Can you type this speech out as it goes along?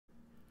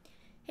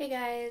Hey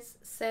guys,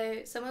 so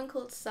someone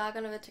called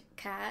Sargon of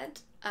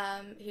Akkad,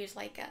 who's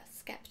like a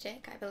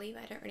skeptic, I believe,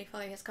 I don't really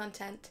follow his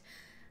content,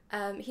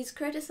 he's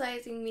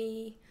criticizing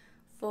me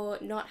for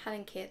not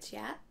having kids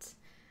yet,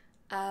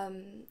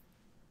 and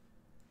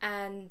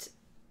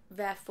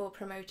therefore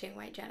promoting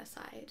white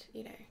genocide,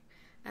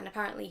 and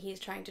apparently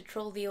he's trying to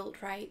troll the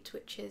alt-right,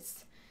 which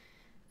is,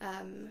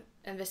 and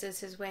this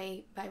is his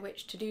way by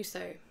which to do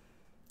so.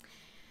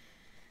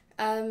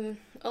 All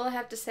I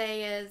have to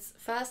say is,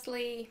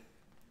 firstly,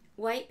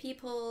 white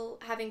people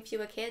having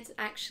fewer kids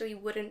actually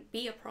wouldn't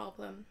be a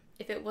problem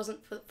if it wasn't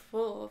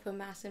for the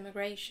mass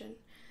immigration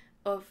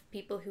of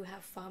people who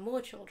have far more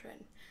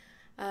children.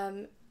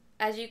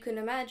 As you can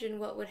imagine,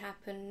 what would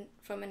happen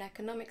from an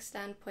economic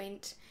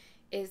standpoint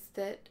is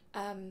that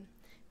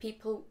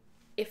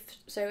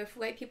if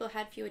white people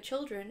had fewer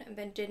children and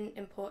then didn't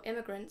import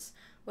immigrants,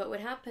 what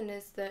would happen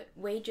is that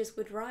wages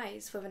would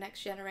rise for the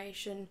next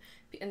generation,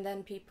 and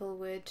then people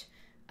would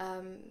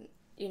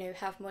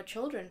have more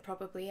children,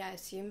 probably, I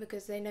assume,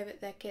 because they know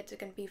that their kids are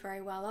going to be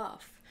very well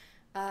off.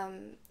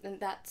 And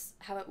that's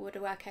how it would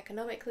work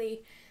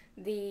economically.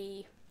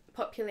 The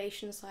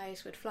population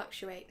size would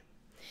fluctuate.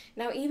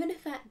 Now, even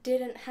if that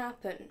didn't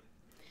happen,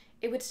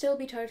 it would still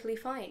be totally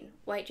fine.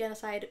 White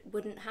genocide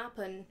wouldn't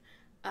happen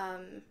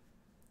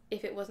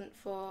if it wasn't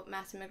for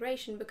mass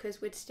immigration,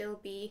 because we'd still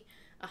be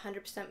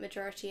 100%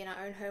 majority in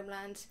our own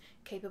homelands,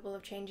 capable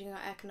of changing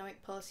our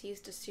economic policies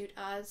to suit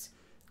us,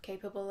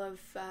 capable of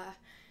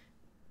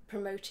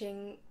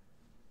promoting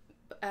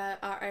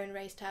our own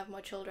race to have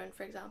more children,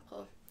 for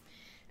example.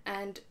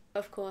 And,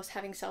 of course,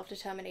 having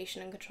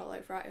self-determination and control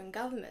over our own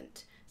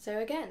government. So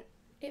again,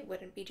 it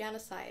wouldn't be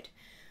genocide.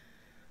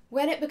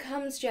 When it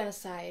becomes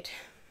genocide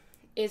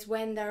is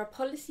when there are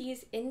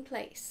policies in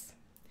place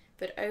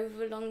that over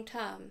the long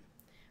term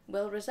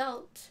will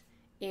result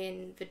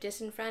in the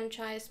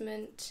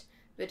disenfranchisement,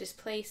 the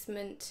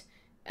displacement,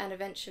 and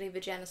eventually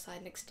the genocide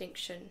and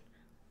extinction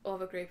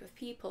of a group of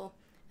people.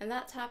 And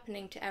that's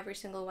happening to every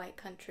single white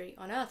country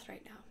on Earth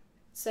right now.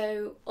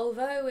 So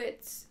although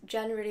it's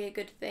generally a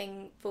good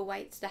thing for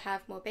whites to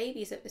have more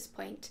babies at this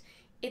point,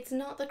 it's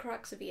not the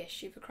crux of the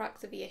issue. The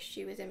crux of the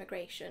issue is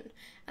immigration,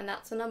 and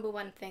that's the number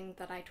one thing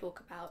that I talk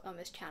about on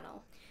this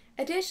channel.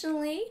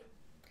 Additionally,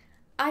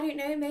 I don't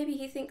know, maybe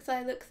he thinks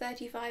I look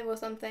 35 or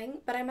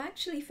something, but I'm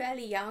actually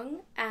fairly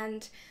young,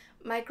 and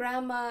my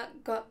grandma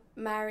got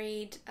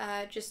married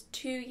just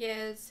 2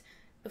 years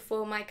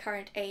before my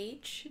current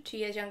age, 2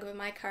 years younger than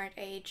my current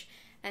age,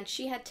 and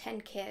she had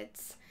 10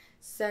 kids.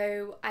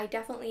 So I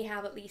definitely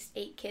have at least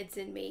 8 kids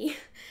in me,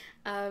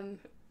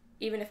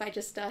 even if I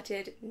just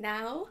started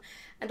now.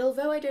 And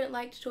although I don't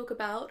like to talk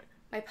about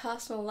my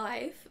personal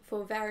life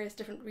for various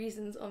different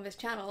reasons on this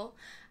channel,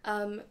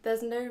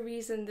 there's no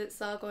reason that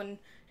Sargon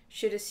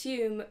should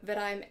assume that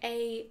I'm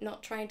A,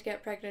 not trying to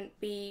get pregnant,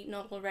 B,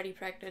 not already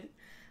pregnant,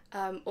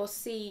 or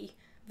C,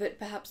 that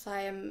perhaps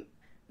I am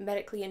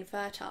medically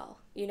infertile.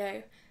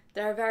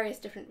 There are various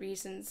different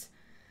reasons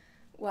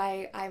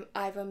why I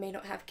either may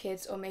not have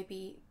kids, or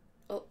maybe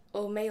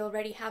or may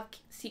already have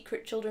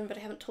secret children that I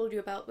haven't told you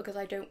about because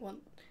I don't want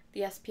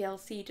the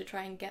SPLC to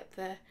try and get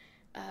the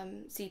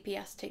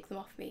CPS to take them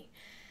off me.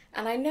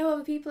 And I know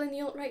other people in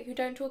the alt-right who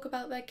don't talk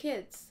about their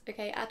kids,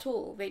 okay, at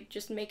all. They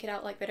just make it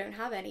out like they don't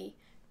have any,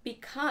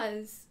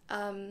 because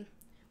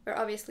we're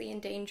obviously in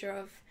danger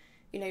of,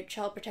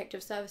 Child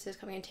Protective Services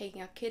coming and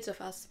taking our kids off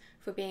us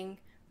for being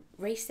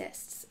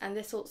racists. And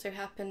this also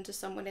happened to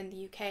someone in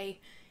the UK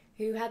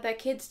who had their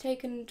kids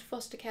taken to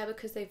foster care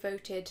because they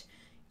voted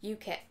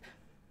UKIP.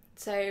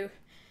 So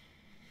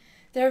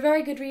there are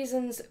very good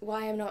reasons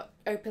why I'm not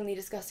openly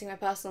discussing my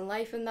personal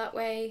life in that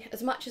way,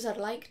 as much as I'd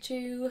like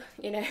to.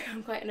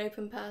 I'm quite an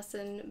open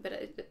person, but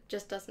it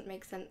just doesn't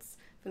make sense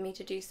for me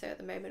to do so at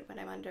the moment when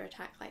I'm under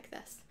attack like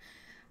this.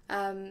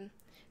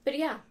 But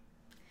yeah,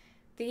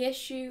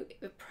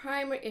 the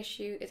primary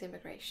issue is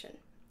immigration,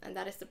 and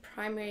that is the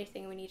primary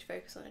thing we need to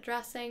focus on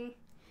addressing.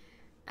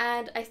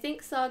 And I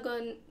think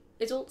Sargon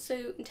is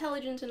also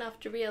intelligent enough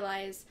to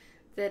realise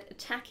that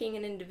attacking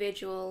an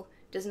individual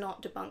does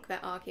not debunk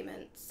their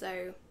argument.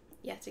 So,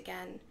 yet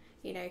again,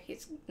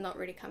 he's not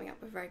really coming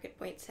up with very good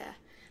points here.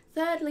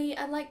 Thirdly,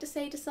 I'd like to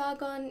say to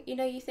Sargon,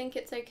 you think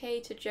it's okay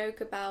to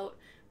joke about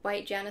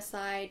white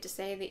genocide, to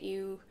say that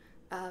you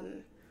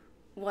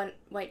want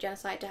white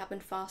genocide to happen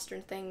faster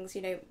and things,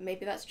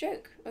 maybe that's a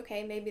joke.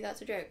 Okay, maybe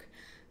that's a joke.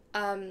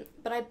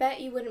 But I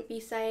bet you wouldn't be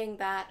saying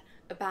that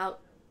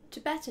about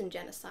Tibetan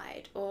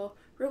genocide or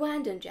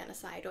Rwandan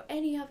genocide or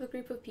any other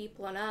group of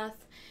people on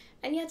Earth.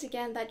 And yet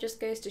again, that just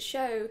goes to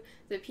show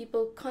that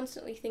people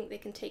constantly think they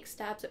can take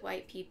stabs at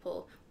white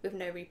people with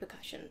no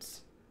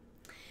repercussions.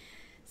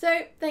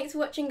 So, thanks for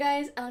watching,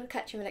 guys, and I'll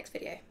catch you in the next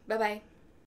video. Bye bye.